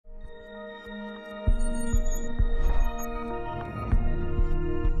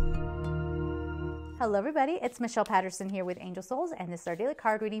Hello everybody, it's Michelle Patterson here with Angel Souls, and this is our daily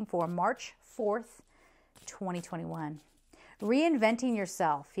card reading for March 4th, 2021. Reinventing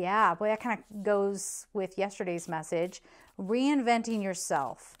yourself. Yeah, boy, that kind of goes with yesterday's message. Reinventing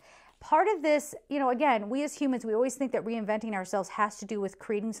yourself. Part of this, again, we as humans, we always think that reinventing ourselves has to do with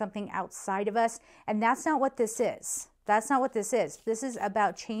creating something outside of us, and that's not what this is. That's not what this is. This is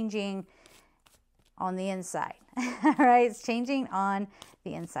about changing on the inside. All right, it's changing on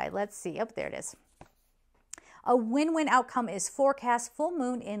the inside. Let's see. Oh, there it is. A win-win outcome is forecast, full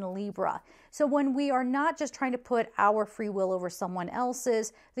moon in Libra. So when we are not just trying to put our free will over someone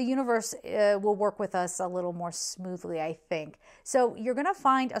else's, the universe will work with us a little more smoothly, I think. So you're going to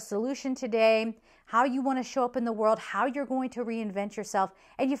find a solution today, how you want to show up in the world, how you're going to reinvent yourself.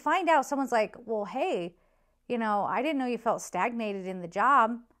 And you find out someone's like, well, hey, I didn't know you felt stagnated in the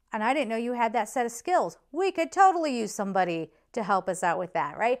job, and I didn't know you had that set of skills. We could totally use somebody to help us out with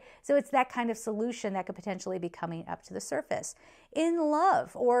that, right? So it's that kind of solution that could potentially be coming up to the surface. In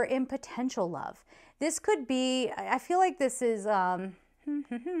love or in potential love, this could be, I feel like this is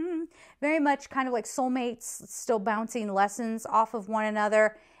very much kind of like soulmates still bouncing lessons off of one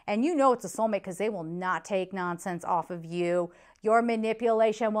another. And it's a soulmate because they will not take nonsense off of you. Your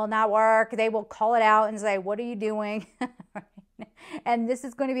manipulation will not work. They will call it out and say, what are you doing? And this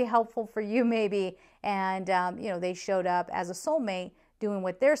is going to be helpful for you maybe. And, they showed up as a soulmate doing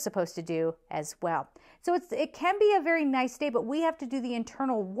what they're supposed to do as well. So it can be a very nice day, but we have to do the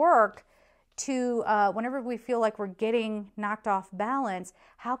internal work to, whenever we feel like we're getting knocked off balance,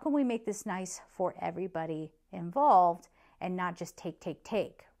 how can we make this nice for everybody involved and not just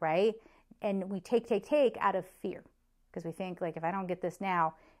take, right? And we take out of fear because we think like, if I don't get this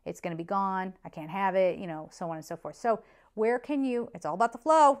now, it's going to be gone. I can't have it, so on and so forth. So where can you, it's all about the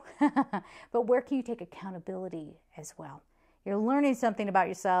flow, but where can you take accountability as well? You're learning something about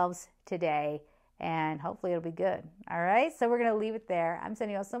yourselves today, and hopefully it'll be good. All right, so we're going to leave it there. I'm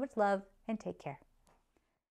sending you all so much love, and take care.